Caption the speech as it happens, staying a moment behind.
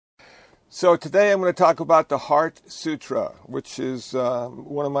So today I'm going to talk about the Heart Sutra, which is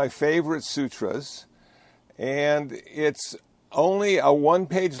one of my favorite sutras, and it's only a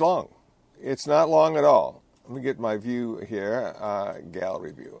one-page long. It's not long at all. Let me get my view here,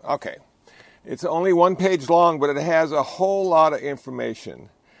 gallery view. Okay. It's only one page long, but it has a whole lot of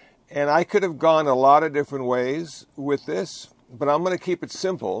information. And I could have gone a lot of different ways with this, but I'm going to keep it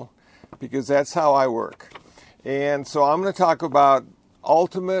simple because that's how I work. And so I'm going to talk about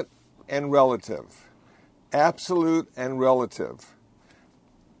ultimate and relative, absolute and relative.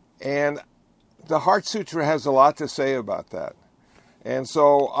 And the Heart Sutra has a lot to say about that. And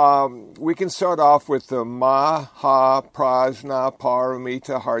so we can start off with the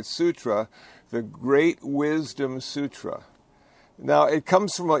Mahaprajnaparamita Heart Sutra, the Great Wisdom Sutra. Now, it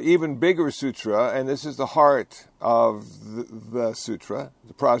comes from an even bigger sutra, and this is the heart of the sutra,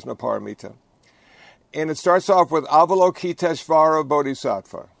 the Prajnaparamita. And it starts off with Avalokiteshvara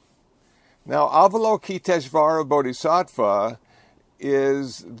Bodhisattva. Now, Avalokiteshvara Bodhisattva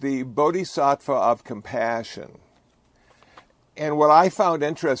is the Bodhisattva of compassion. And what I found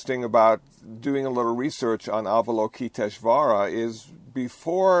interesting about doing a little research on Avalokiteshvara is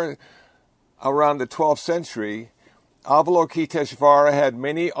before around the 12th century, Avalokiteshvara had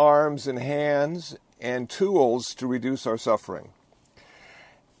many arms and hands and tools to reduce our suffering.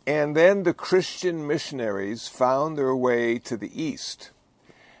 And then the Christian missionaries found their way to the East.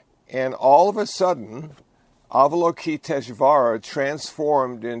 And all of a sudden, Avalokiteshvara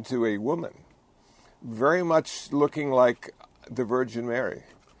transformed into a woman, very much looking like the Virgin Mary.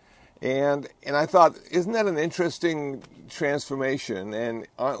 And I thought, isn't that an interesting transformation? And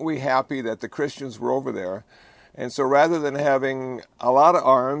aren't we happy that the Christians were over there? And so rather than having a lot of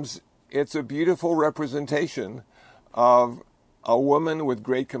arms, it's a beautiful representation of a woman with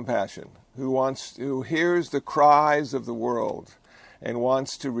great compassion who hears the cries of the world and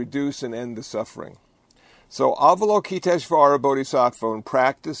wants to reduce and end the suffering. So Avalokiteshvara Bodhisattva, in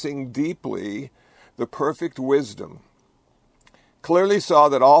practicing deeply the perfect wisdom, clearly saw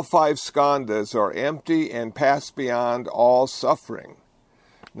that all five skandhas are empty and pass beyond all suffering.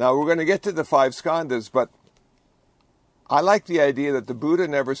 Now, we're going to get to the five skandhas, but I like the idea that the Buddha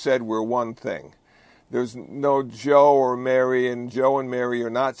never said we're one thing. There's no Joe or Mary, and Joe and Mary are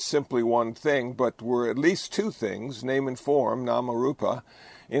not simply one thing, but we're at least two things, name and form, nama rupa.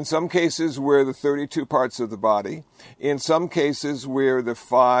 In some cases, we're the 32 parts of the body. In some cases, we're the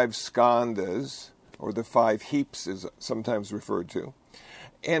five skandhas, or the five heaps is sometimes referred to.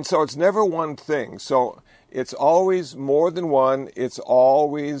 And so it's never one thing. So it's always more than one. It's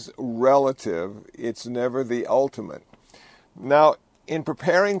always relative. It's never the ultimate. Now, in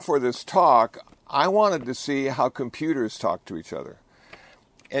preparing for this talk, I wanted to see how computers talk to each other.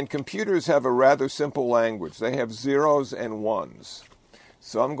 And computers have a rather simple language. They have zeros and ones.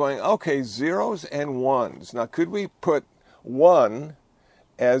 So I'm going, okay, zeros and ones. Now, could we put one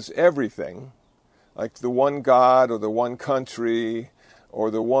as everything, like the one God or the one country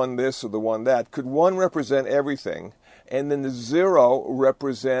or the one this or the one that? Could one represent everything and then the zero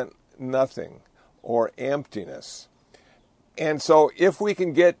represent nothing or emptiness? And so if we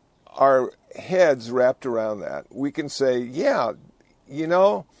can get our heads wrapped around that, we can say, yeah,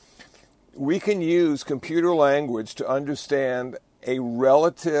 we can use computer language to understand a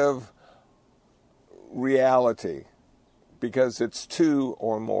relative reality because it's two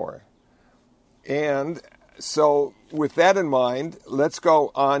or more. And so with that in mind, let's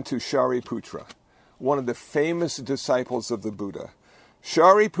go on to Shariputra, one of the famous disciples of the Buddha.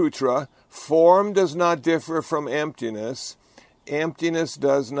 Shariputra, form does not differ from emptiness. Emptiness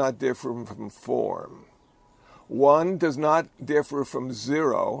does not differ from form. One does not differ from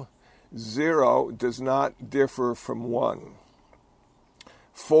zero. Zero does not differ from one.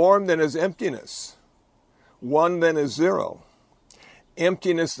 Form then is emptiness. One then is zero.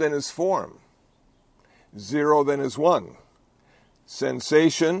 Emptiness then is form. Zero then is one.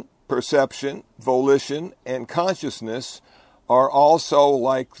 Sensation, perception, volition, and consciousness are also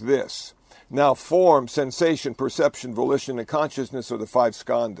like this. Now, form, sensation, perception, volition, and consciousness are the five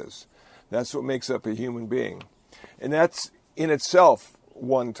skandhas. That's what makes up a human being. And that's in itself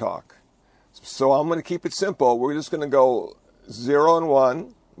one talk. So I'm going to keep it simple. We're just going to go zero and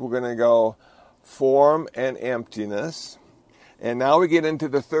one. We're going to go form and emptiness. And now we get into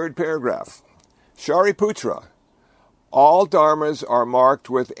the third paragraph. Shariputra, all dharmas are marked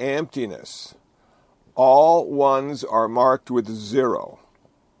with emptiness. All ones are marked with zero.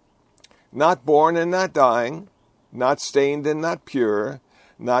 Not born and not dying, not stained and not pure,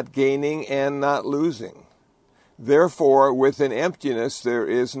 not gaining and not losing. Therefore, within emptiness there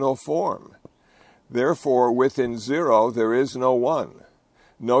is no form. Therefore, within zero there is no one.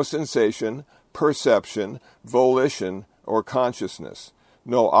 no sensation, perception, volition, or consciousness.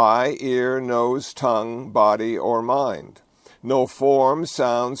 No eye, ear, nose, tongue, body, or mind. No form,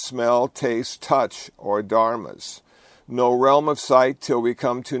 sound, smell, taste, touch, or dharmas. No realm of sight till we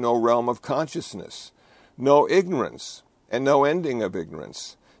come to no realm of consciousness. No ignorance, and no ending of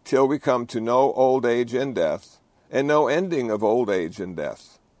ignorance, till we come to no old age and death, and no ending of old age and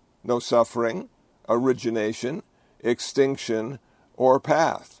death. No suffering, origination, extinction, or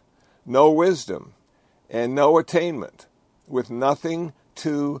path. No wisdom, and no attainment, with nothing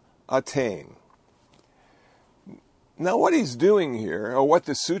to attain. Now what he's doing here, or what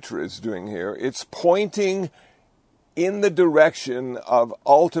the sutra is doing here, it's pointing in the direction of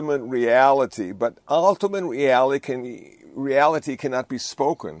ultimate reality, but ultimate reality cannot be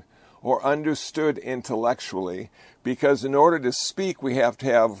spoken or understood intellectually, because in order to speak we have to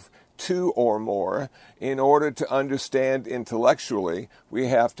have two or more. In order to understand intellectually, we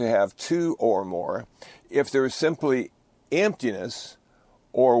have to have two or more. If there is simply emptiness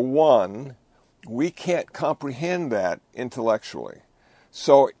or one, we can't comprehend that intellectually.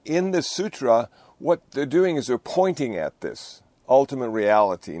 So in the sutra, what they're doing is they're pointing at this ultimate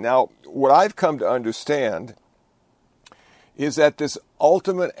reality. Now, what I've come to understand is that this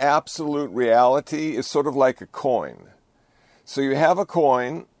ultimate absolute reality is sort of like a coin. So you have a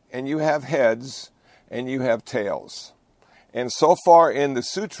coin, and you have heads, and you have tails. And so far in the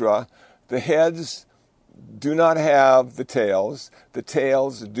sutra, the heads do not have the tails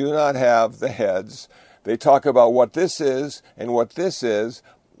do not have the heads. They talk about what this is and what this is,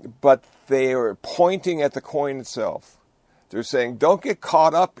 but they are pointing at the coin itself. They're saying, don't get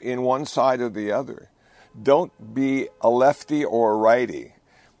caught up in one side or the other. Don't be a lefty or a righty.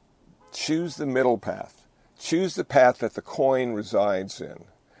 Choose the middle path. Choose the path that the coin resides in.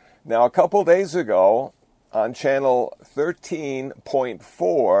 Now, a couple days ago, on channel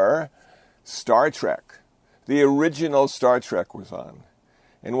 13.4, Star Trek, the original Star Trek was on.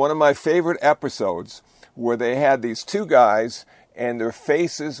 And one of my favorite episodes where they had these two guys and their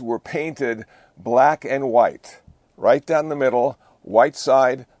faces were painted black and white, right down the middle, white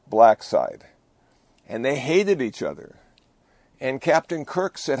side, black side. And they hated each other. And Captain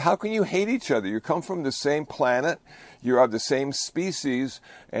Kirk said, how can you hate each other? You come from the same planet, you're of the same species.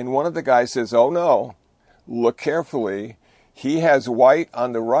 And one of the guys says, oh no, look carefully. He has white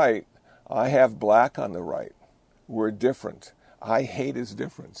on the right, I have black on the right. We're different. I hate his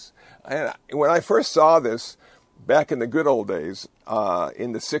difference. And when I first saw this back in the good old days,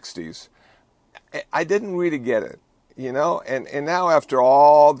 in the 60s, I didn't really get it. You know, and now after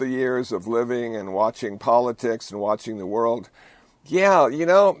all the years of living and watching politics and watching the world, yeah, you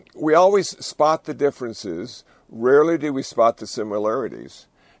know, we always spot the differences. Rarely do we spot the similarities.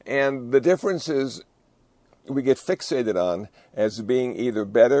 And the differences we get fixated on as being either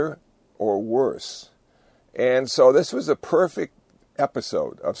better or worse. And so this was a perfect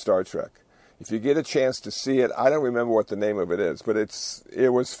episode of Star Trek. If you get a chance to see it, I don't remember what the name of it is, but it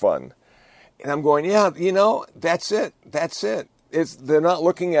was fun. And I'm going, yeah, you know, that's it. They're not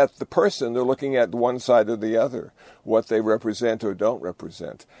looking at the person, they're looking at one side or the other, what they represent or don't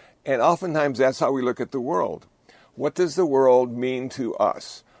represent. And oftentimes that's how we look at the world. What does the world mean to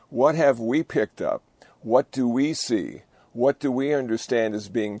us? What have we picked up? What do we see? What do we understand as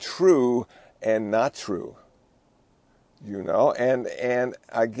being true and not true? You know, and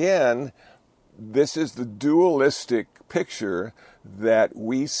again, this is the dualistic picture that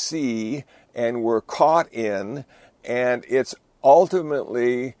we see and we're caught in, and it's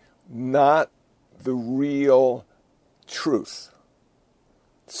ultimately not the real truth.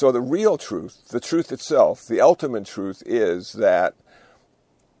 So the real truth, the truth itself, the ultimate truth is that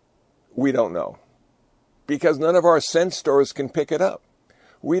we don't know. Because none of our sense stores can pick it up.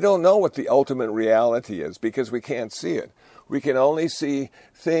 We don't know what the ultimate reality is because we can't see it. We can only see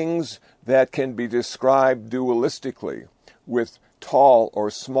things that can be described dualistically, with tall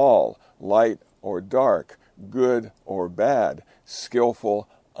or small, light or dark, good or bad, skillful,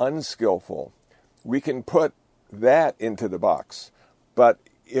 unskillful. We can put that into the box. But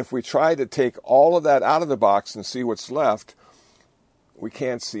if we try to take all of that out of the box and see what's left, we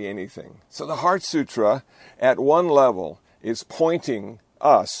can't see anything. So the Heart Sutra, at one level, is pointing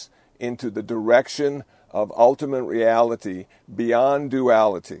us into the direction of ultimate reality beyond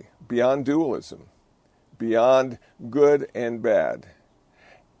duality, beyond dualism, beyond good and bad.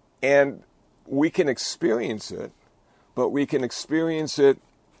 And we can experience it, but we can experience it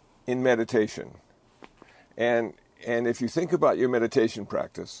in meditation. And if you think about your meditation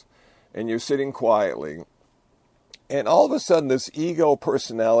practice, and you're sitting quietly, and all of a sudden this ego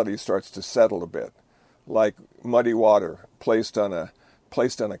personality starts to settle a bit, like muddy water placed on a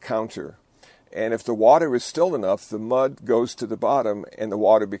placed on a counter. And if the water is still enough, the mud goes to the bottom and the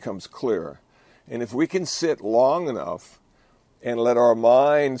water becomes clear. And if we can sit long enough and let our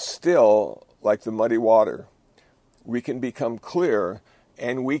mind still like the muddy water, we can become clear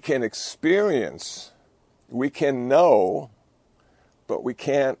and we can experience, we can know, but we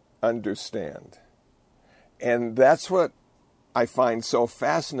can't understand. And that's what I find so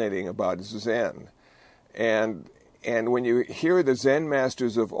fascinating about Zen. And when you hear the Zen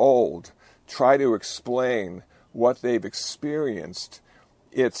masters of old try to explain what they've experienced,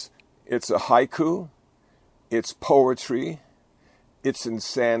 it's a haiku, it's poetry, it's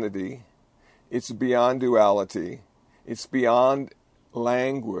insanity, it's beyond duality, it's beyond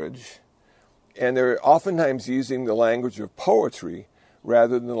language, and they're oftentimes using the language of poetry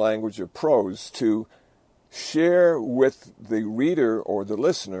rather than the language of prose to share with the reader or the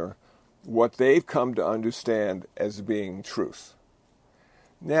listener what they've come to understand as being truth.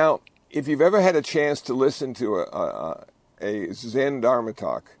 Now, if you've ever had a chance to listen to a Zen Dharma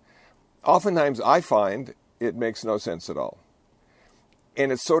talk, oftentimes I find it makes no sense at all.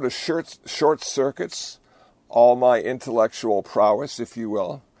 And it sort of short circuits all my intellectual prowess, if you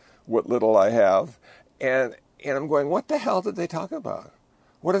will, what little I have. And I'm going, what the hell did they talk about?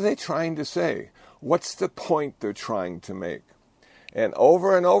 What are they trying to say? What's the point they're trying to make? And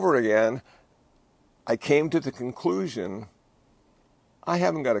over again, I came to the conclusion, I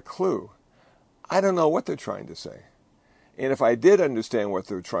haven't got a clue. I don't know what they're trying to say. And if I did understand what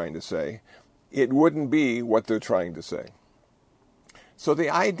they're trying to say, it wouldn't be what they're trying to say. So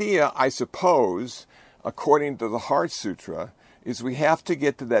the idea, I suppose, according to the Heart Sutra, is we have to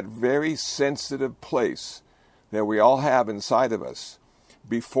get to that very sensitive place that we all have inside of us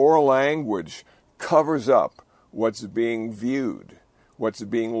before language covers up what's being viewed, what's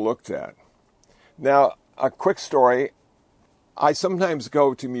being looked at. Now, a quick story. I sometimes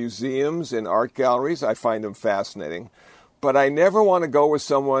go to museums and art galleries. I find them fascinating. But I never want to go with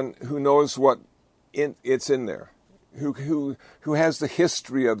someone who knows what it's in there, who has the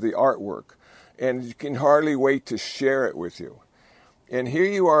history of the artwork, and you can hardly wait to share it with you. And here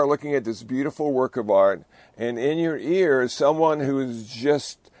you are looking at this beautiful work of art, and in your ear is someone who is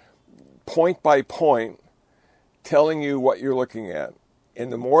just point by point telling you what you're looking at.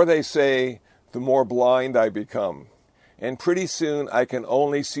 And the more they say, the more blind I become. And pretty soon I can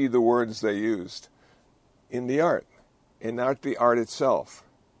only see the words they used in the art, and not the art itself.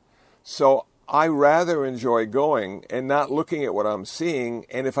 So I rather enjoy going and not looking at what I'm seeing.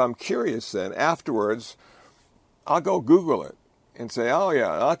 And if I'm curious then, afterwards, I'll go Google it and say, oh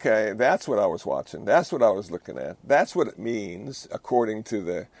yeah, okay, that's what I was watching. That's what I was looking at. That's what it means, according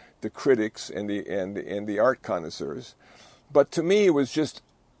to the critics and the art connoisseurs. But to me, it was just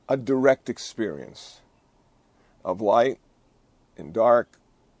a direct experience of light and dark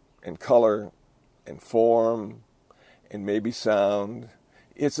and color and form and maybe sound.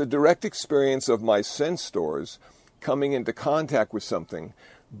 It's a direct experience of my sense doors coming into contact with something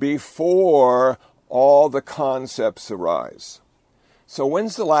before all the concepts arise. So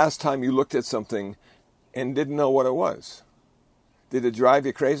when's the last time you looked at something and didn't know what it was? Did it drive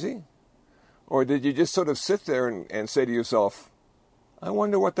you crazy? Or did you just sort of sit there and say to yourself, I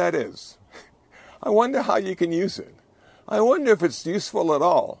wonder what that is. I wonder how you can use it. I wonder if it's useful at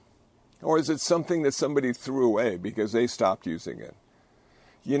all. Or is it something that somebody threw away because they stopped using it?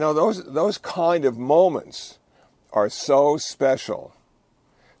 You know, those kind of moments are so special.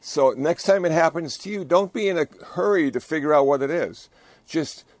 So next time it happens to you, don't be in a hurry to figure out what it is.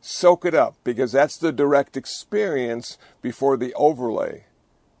 Just soak it up, because that's the direct experience before the overlay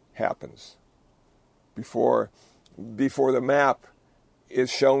happens. Before the map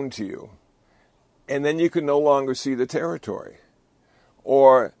is shown to you. And then you can no longer see the territory.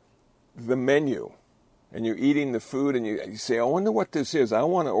 Or the menu. And you're eating the food and you say, I wonder what this is. I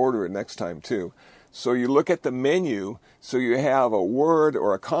want to order it next time too. So you look at the menu so you have a word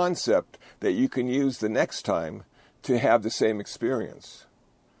or a concept that you can use the next time to have the same experience.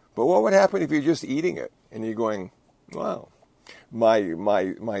 But what would happen if you're just eating it and you're going, wow, my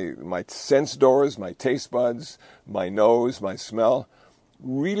sense doors, my taste buds, my nose, my smell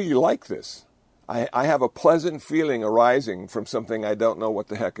really like this. I have a pleasant feeling arising from something I don't know what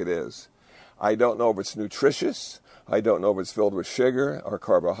the heck it is. I don't know if it's nutritious. I don't know if it's filled with sugar or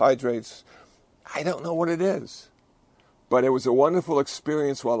carbohydrates. I don't know what it is. But it was a wonderful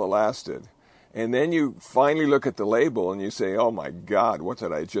experience while it lasted. And then you finally look at the label and you say, oh my God, what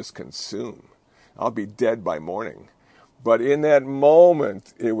did I just consume? I'll be dead by morning. But in that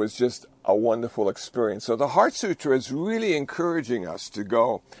moment, it was just a wonderful experience. So the Heart Sutra is really encouraging us to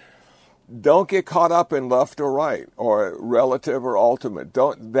go, Don't get caught up in left or right or relative or ultimate.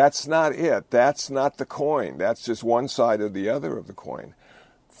 That's not it. That's not the coin. That's just one side or the other of the coin.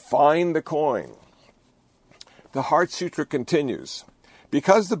 Find the coin. The Heart Sutra continues.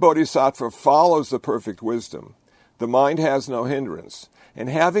 Because the Bodhisattva follows the perfect wisdom, the mind has no hindrance. And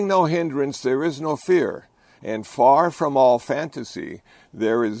having no hindrance, there is no fear. And far from all fantasy,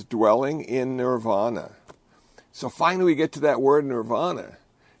 there is dwelling in nirvana. So finally we get to that word nirvana.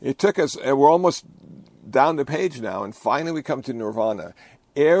 It took us, and we're almost down the page now, and finally we come to nirvana.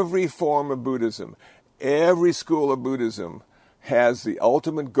 Every form of Buddhism, every school of Buddhism has the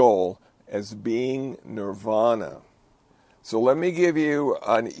ultimate goal as being nirvana. So let me give you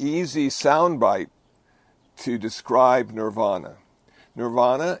an easy soundbite to describe nirvana.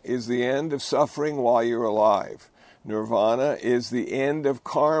 Nirvana is the end of suffering while you're alive. Nirvana is the end of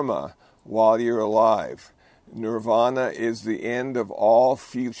karma while you're alive. Nirvana is the end of all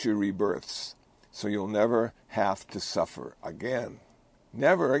future rebirths. So you'll never have to suffer again.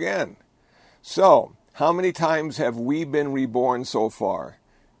 Never again. So, how many times have we been reborn so far?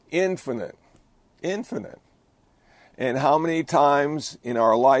 Infinite. Infinite. And how many times in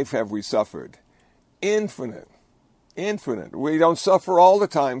our life have we suffered? Infinite. Infinite. We don't suffer all the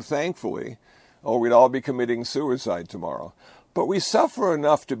time, thankfully, or we'd all be committing suicide tomorrow. But we suffer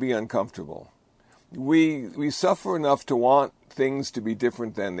enough to be uncomfortable. We suffer enough to want things to be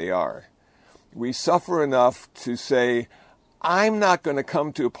different than they are. We suffer enough to say, I'm not going to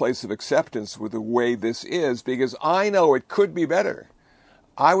come to a place of acceptance with the way this is because I know it could be better.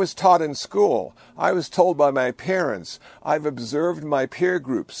 I was taught in school. I was told by my parents. I've observed my peer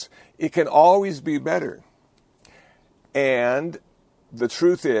groups. It can always be better. And the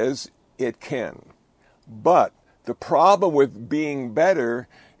truth is, it can. But the problem with being better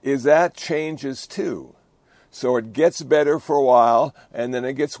is that changes too. So it gets better for a while, and then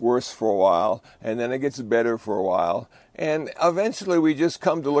it gets worse for a while, and then it gets better for a while. And eventually we just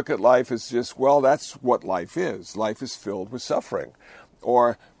come to look at life as just, well, that's what life is. Life is filled with suffering,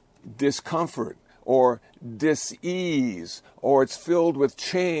 or discomfort, or dis-ease, or it's filled with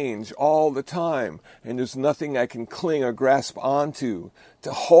change all the time, and there's nothing I can cling or grasp onto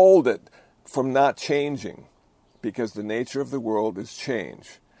to hold it from not changing, because the nature of the world is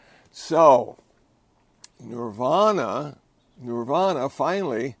change. So, Nirvana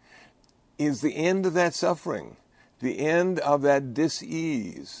finally is the end of that suffering, the end of that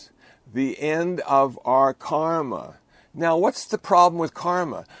dis-ease, the end of our karma. Now, what's the problem with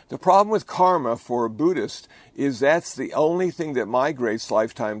karma? The problem with karma for a Buddhist is that's the only thing that migrates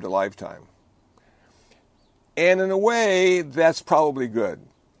lifetime to lifetime. And in a way, that's probably good.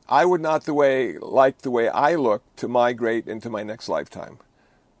 I would not like the way I look to migrate into my next lifetime.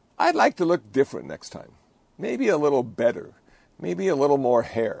 I'd like to look different next time. Maybe a little better. Maybe a little more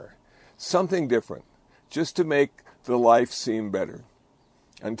hair. Something different. Just to make the life seem better.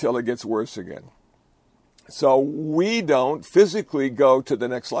 Until it gets worse again. So we don't physically go to the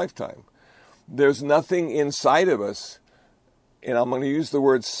next lifetime. There's nothing inside of us. And I'm going to use the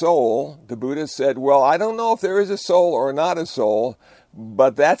word soul. The Buddha said, well, I don't know if there is a soul or not a soul.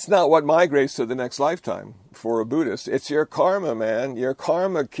 But that's not what migrates to the next lifetime for a Buddhist. It's your karma, man. Your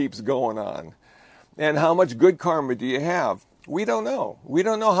karma keeps going on. And how much good karma do you have? We don't know. We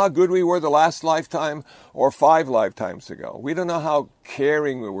don't know how good we were the last lifetime or 5 lifetimes ago. We don't know how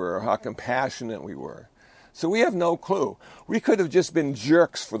caring we were or how compassionate we were. So we have no clue. We could have just been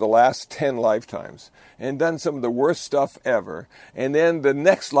jerks for the last 10 lifetimes and done some of the worst stuff ever. And then the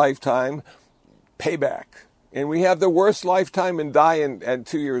next lifetime, payback. And we have the worst lifetime and die at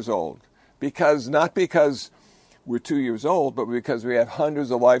 2 years old. Not because we're 2 years old, but because we have hundreds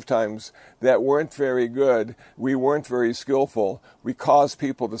of lifetimes that weren't very good. We weren't very skillful. We caused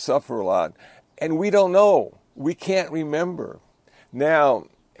people to suffer a lot. And we don't know. We can't remember. Now,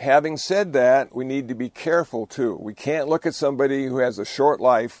 having said that, we need to be careful too. We can't look at somebody who has a short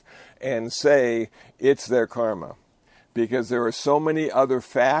life and say it's their karma. Because there are so many other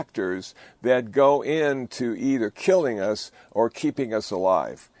factors that go into either killing us or keeping us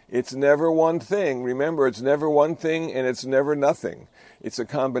alive. It's never one thing. Remember, it's never one thing and it's never nothing. It's a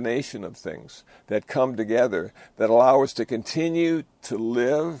combination of things that come together that allow us to continue to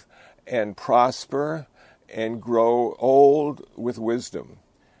live and prosper and grow old with wisdom.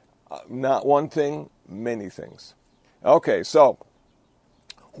 Not one thing, many things. Okay, so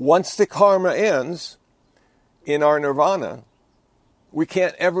once the karma ends, in our nirvana, we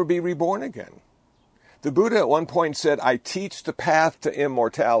can't ever be reborn again. The Buddha at one point said, I teach the path to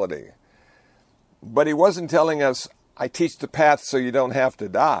immortality. But he wasn't telling us, I teach the path so you don't have to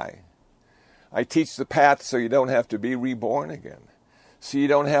die. I teach the path so you don't have to be reborn again. so you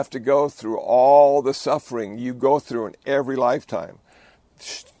don't have to go through all the suffering you go through in every lifetime,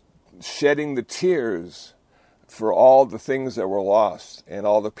 shedding the tears for all the things that were lost and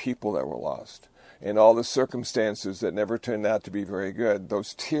all the people that were lost and all the circumstances that never turned out to be very good.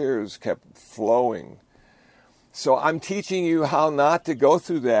 Those tears kept flowing. So I'm teaching you how not to go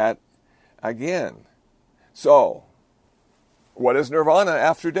through that again. So, what is nirvana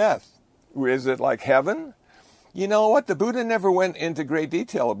after death? Is it like heaven? You know what? The Buddha never went into great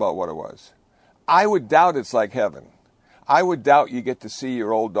detail about what it was. I would doubt it's like heaven. I would doubt you get to see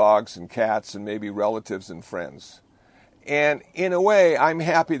your old dogs and cats and maybe relatives and friends. And in a way, I'm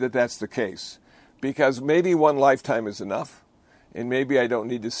happy that that's the case, because maybe one lifetime is enough, and maybe I don't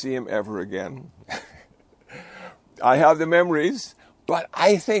need to see him ever again. I have the memories, but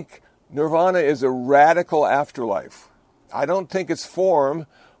I think nirvana is a radical afterlife. I don't think it's form,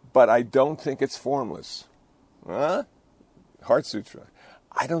 but I don't think it's formless. Huh? Heart Sutra.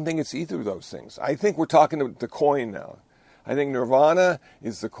 I don't think it's either of those things. I think we're talking about the coin now. I think nirvana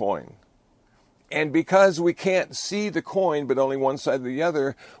is the coin. And because we can't see the coin, but only one side or the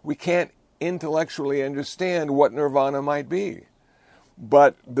other, we can't intellectually understand what nirvana might be.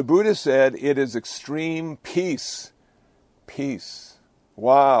 But the Buddha said it is extreme peace. Peace.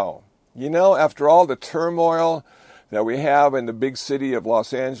 Wow. You know, after all the turmoil that we have in the big city of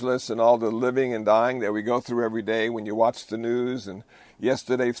Los Angeles and all the living and dying that we go through every day when you watch the news, and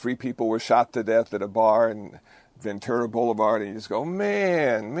yesterday 3 people were shot to death at a bar in Ventura Boulevard, and you just go,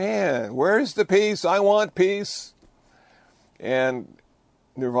 man, where's the peace? I want peace. And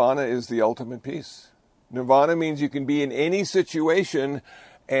nirvana is the ultimate peace. Nirvana means you can be in any situation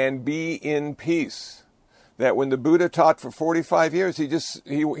and be in peace. That when the Buddha taught for 45 years,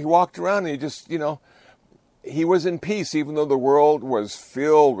 he walked around and he just, he was in peace, even though the world was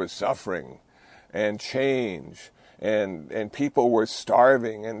filled with suffering and change and people were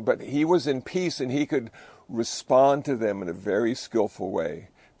starving. But he was in peace, and he could respond to them in a very skillful way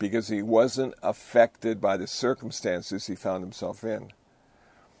because he wasn't affected by the circumstances he found himself in.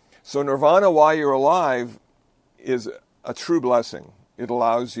 So nirvana while you're alive is a true blessing. It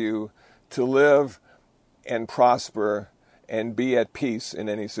allows you to live and prosper and be at peace in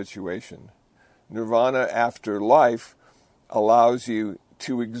any situation. Nirvana after life allows you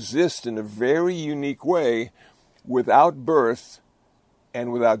to exist in a very unique way without birth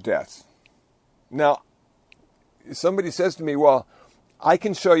and without death. Now, somebody says to me, well, I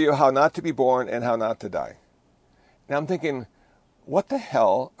can show you how not to be born and how not to die. Now I'm thinking, what the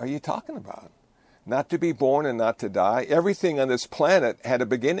hell are you talking about? Not to be born and not to die? Everything on this planet had a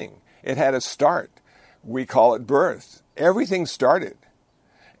beginning. It had a start. We call it birth. Everything started.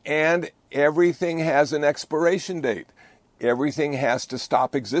 And everything has an expiration date. Everything has to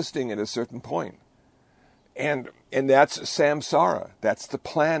stop existing at a certain point. And that's samsara. That's the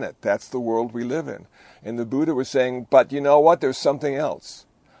planet. That's the world we live in. And the Buddha was saying, but you know what? There's something else.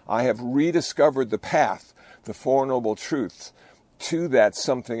 I have rediscovered the path, the Four Noble Truths, to that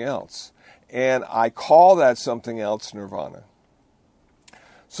something else. And I call that something else nirvana.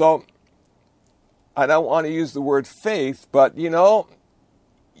 So, I don't want to use the word faith, but you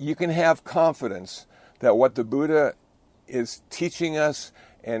can have confidence that what the Buddha is teaching us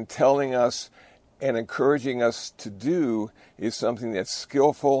and telling us and encouraging us to do is something that's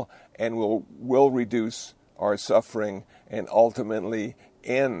skillful and will reduce our suffering and ultimately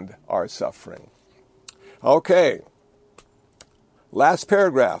end our suffering. Okay, last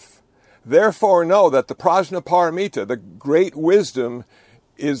paragraph. Therefore know that the Prajnaparamita, the great wisdom,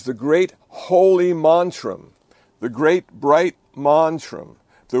 is the great holy mantram, the great bright mantram,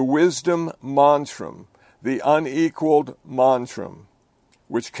 the wisdom mantram, the unequaled mantram,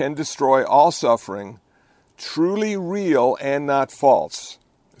 which can destroy all suffering, truly real and not false.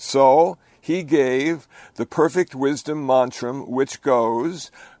 So he gave the perfect wisdom mantram, which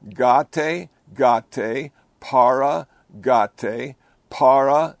goes gate, gate, para, gate,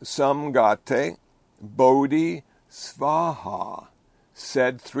 para samgate, bodhi svaha,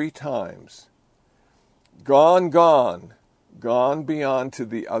 said 3 times. Gone, gone, gone beyond to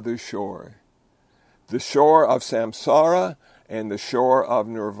the other shore, the shore of samsara and the shore of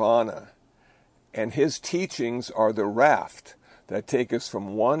nirvana. And his teachings are the raft that take us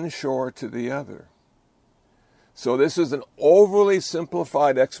from one shore to the other. So this is an overly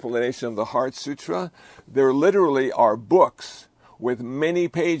simplified explanation of the Heart Sutra. There literally are books with many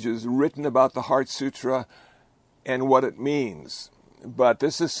pages written about the Heart Sutra and what it means. But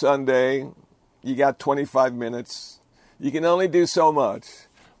this is Sunday. You got 25 minutes. You can only do so much.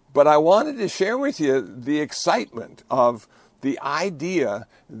 But I wanted to share with you the excitement of the idea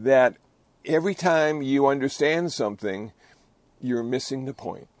that every time you understand something, you're missing the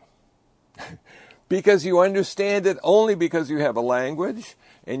point. Because you understand it only because you have a language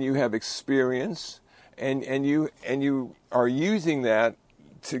and you have experience and you are using that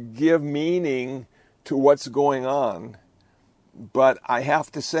to give meaning to what's going on. But I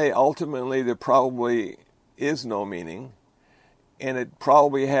have to say, ultimately, there probably is no meaning, and it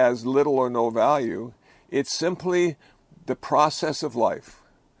probably has little or no value. It's simply the process of life,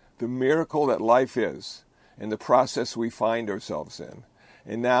 the miracle that life is, and the process we find ourselves in.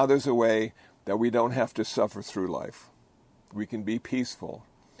 And now there's a way that we don't have to suffer through life. We can be peaceful.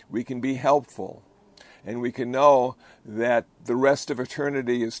 We can be helpful. And we can know that the rest of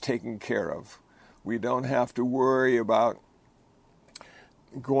eternity is taken care of. We don't have to worry about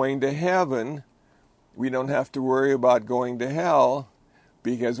going to heaven. We don't have to worry about going to hell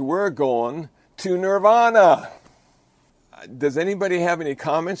because we're going to nirvana. Does anybody have any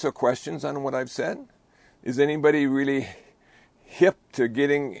comments or questions on what I've said? Is anybody really hip to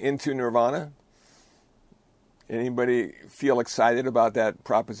getting into nirvana? Anybody feel excited about that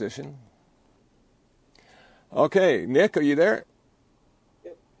proposition? Okay, Nick, are you there?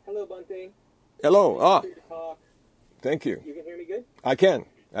 Yep. Hello, Bhante. Hello. Thanks for your talk. Thank you. You can hear me good? I can.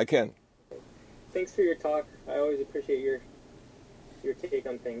 Thanks for your talk. I always appreciate your take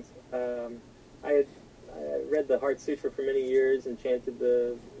on things. I read the Heart Sutra for many years and chanted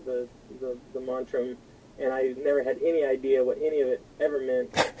the mantra, and I never had any idea what any of it ever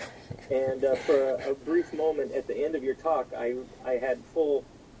meant. And for a brief moment at the end of your talk, I had full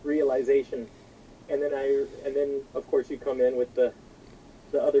realization, and then of course you come in with the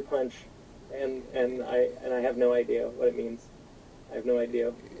other punch, and I have no idea what it means. I have no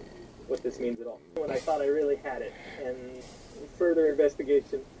idea what this means at all. When I thought I really had it, and further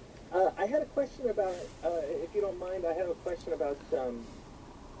investigation. I had a question about, if you don't mind, I have a question about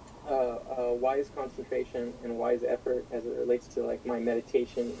wise concentration and wise effort as it relates to like my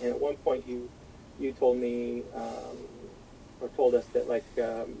meditation. And at one point you told me or told us that like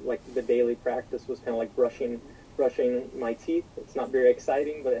the daily practice was kind of like brushing my teeth. It's not very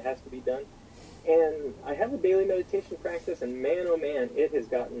exciting, but it has to be done. And I have a daily meditation practice, and man, oh man, it has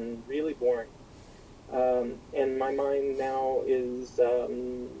gotten really boring. And my mind now is,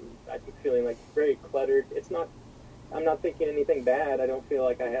 I'm feeling like very cluttered. I'm not thinking anything bad. I don't feel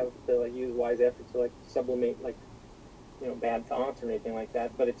like I have to like use wise effort to like sublimate like, bad thoughts or anything like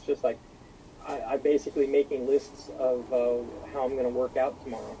that. But it's just like, I'm basically making lists of how I'm going to work out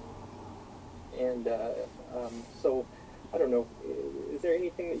tomorrow. And so, I don't know, is there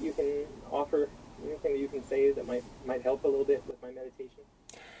anything that you can offer, anything that you can say that might help a little bit with my meditation?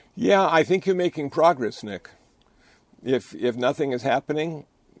 Yeah, I think you're making progress, Nick. If nothing is happening,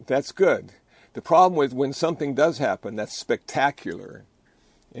 that's good. The problem with when something does happen that's spectacular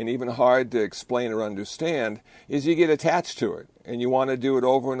and even hard to explain or understand is you get attached to it and you want to do it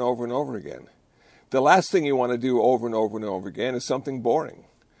over and over and over again. The last thing you want to do over and over and over again is something boring,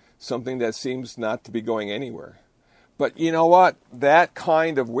 something that seems not to be going anywhere. But you know what? That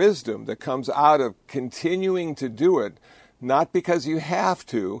kind of wisdom that comes out of continuing to do it, not because you have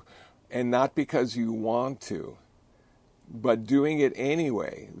to and not because you want to, but doing it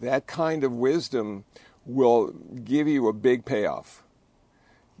anyway, that kind of wisdom will give you a big payoff.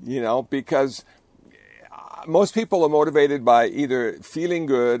 Because most people are motivated by either feeling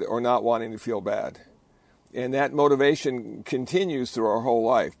good or not wanting to feel bad. And that motivation continues through our whole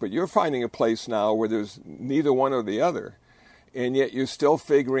life. But you're finding a place now where there's neither one or the other, and yet you're still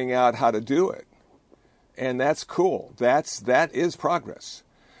figuring out how to do it. And that's cool. That is progress.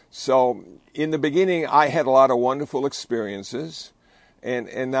 So in the beginning, I had a lot of wonderful experiences,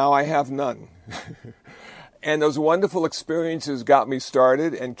 and now I have none. And those wonderful experiences got me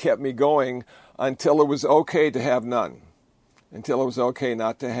started and kept me going until it was okay to have none, until it was okay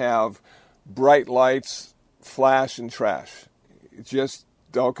not to have bright lights, flash, and trash. It's just,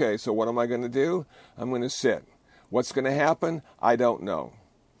 okay, so what am I going to do? I'm going to sit. What's going to happen? I don't know.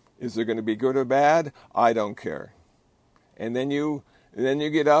 Is there going to be good or bad? I don't care. And then you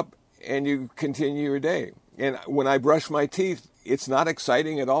get up and you continue your day. And when I brush my teeth, it's not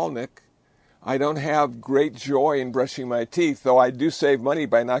exciting at all, Nick. I don't have great joy in brushing my teeth, though I do save money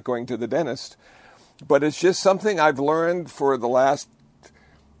by not going to the dentist. But it's just something I've learned for the last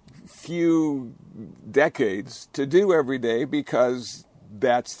few decades to do every day because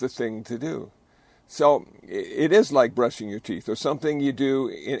that's the thing to do. So it is like brushing your teeth, or something you do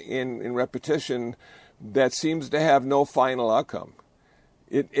in repetition that seems to have no final outcome.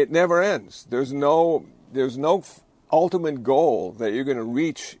 It never ends. There's no ultimate goal that you're going to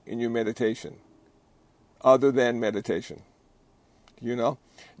reach in your meditation other than meditation.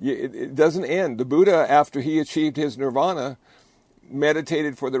 It doesn't end. The Buddha, after he achieved his nirvana,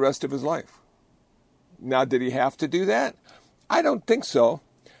 meditated for the rest of his life. Now, did he have to do that? I don't think so.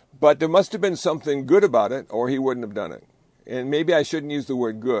 But there must have been something good about it, or he wouldn't have done it. And maybe I shouldn't use the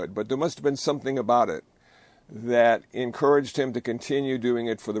word good, but there must have been something about it that encouraged him to continue doing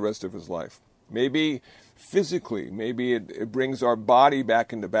it for the rest of his life. Maybe physically, maybe it brings our body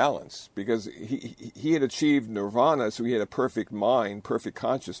back into balance, because he had achieved nirvana, so he had a perfect mind, perfect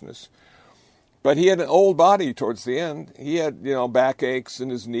consciousness. But he had an old body towards the end. He had, back aches, and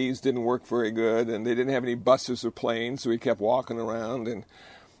his knees didn't work very good, and they didn't have any buses or planes, so he kept walking around and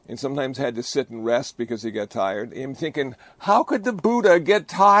sometimes had to sit and rest because he got tired. I'm thinking, how could the Buddha get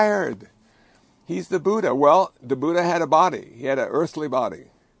tired? He's the Buddha. Well, the Buddha had a body. He had an earthly body.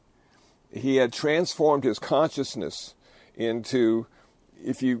 He had transformed his consciousness into,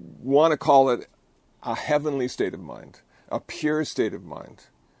 if you want to call it, a heavenly state of mind, a pure state of mind.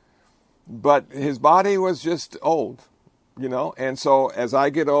 But his body was just old, And so as I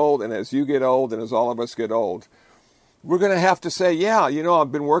get old, and as you get old, and as all of us get old, we're going to have to say, yeah,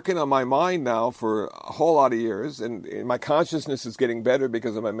 I've been working on my mind now for a whole lot of years, and my consciousness is getting better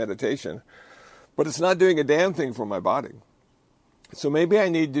because of my meditation, but it's not doing a damn thing for my body. So maybe I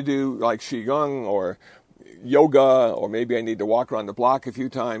need to do like Qigong or yoga, or maybe I need to walk around the block a few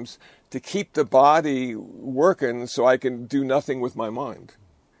times to keep the body working so I can do nothing with my mind.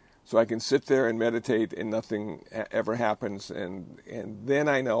 So I can sit there and meditate and nothing ever happens, and then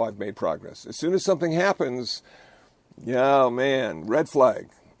I know I've made progress. As soon as something happens, yeah, man, red flag.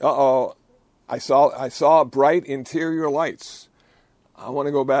 Uh-oh, I saw bright interior lights. I want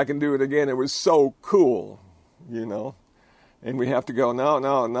to go back and do it again. It was so cool, And we have to go,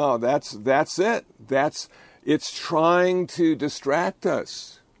 no, that's it. It's trying to distract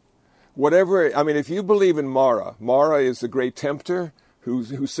us. If you believe in Mara is the great tempter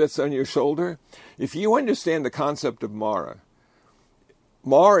who sits on your shoulder. If you understand the concept of Mara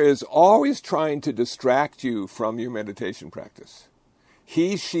is always trying to distract you from your meditation practice.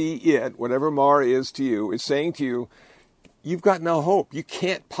 He, she, it, whatever Mara is to you, is saying to you, you've got no hope. You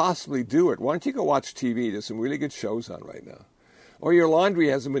can't possibly do it. Why don't you go watch TV? There's some really good shows on right now. Or your laundry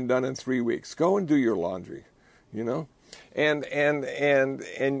hasn't been done in 3 weeks. Go and do your laundry, And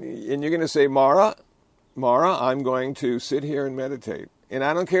you're going to say, Mara, I'm going to sit here and meditate. And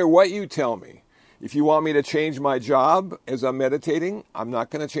I don't care what you tell me. If you want me to change my job as I'm meditating, I'm not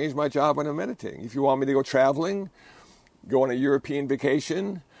going to change my job when I'm meditating. If you want me to go traveling, go on a European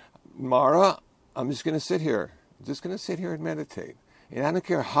vacation, Mara, I'm just going to sit here. I'm just going to sit here and meditate. And I don't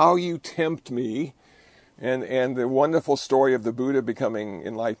care how you tempt me. And the wonderful story of the Buddha becoming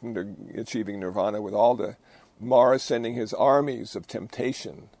enlightened or achieving nirvana, with all the Mara sending his armies of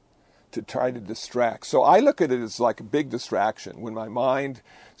temptation to try to distract. So I look at it as like a big distraction. When my mind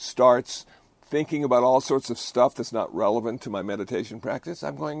starts thinking about all sorts of stuff that's not relevant to my meditation practice,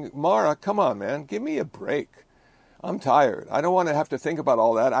 I'm going, Mara, come on, man, give me a break. I'm tired. I don't want to have to think about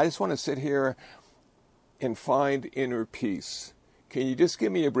all that. I just want to sit here and find inner peace. Can you just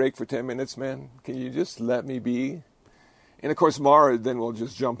give me a break for 10 minutes, man? Can you just let me be? And of course, Mara then will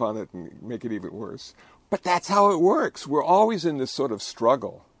just jump on it and make it even worse. But that's how it works. We're always in this sort of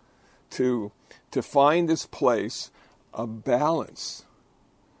struggle to find this place of balance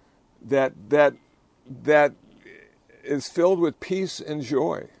that is filled with peace and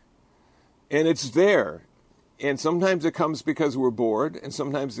joy. And it's there. And sometimes it comes because we're bored, and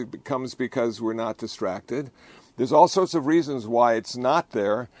sometimes it comes because we're not distracted. There's all sorts of reasons why it's not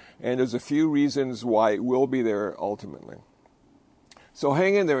there, and there's a few reasons why it will be there ultimately. So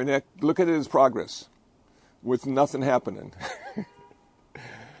hang in there, Nick. Look at it as progress with nothing happening.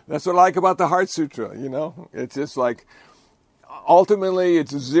 That's what I like about the Heart Sutra, It's just like, ultimately,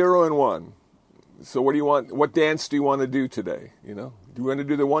 it's 0 and 1. So what do you want? What dance do you want to do today? Do you want to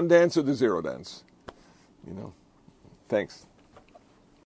do the one dance or the zero dance? Thanks.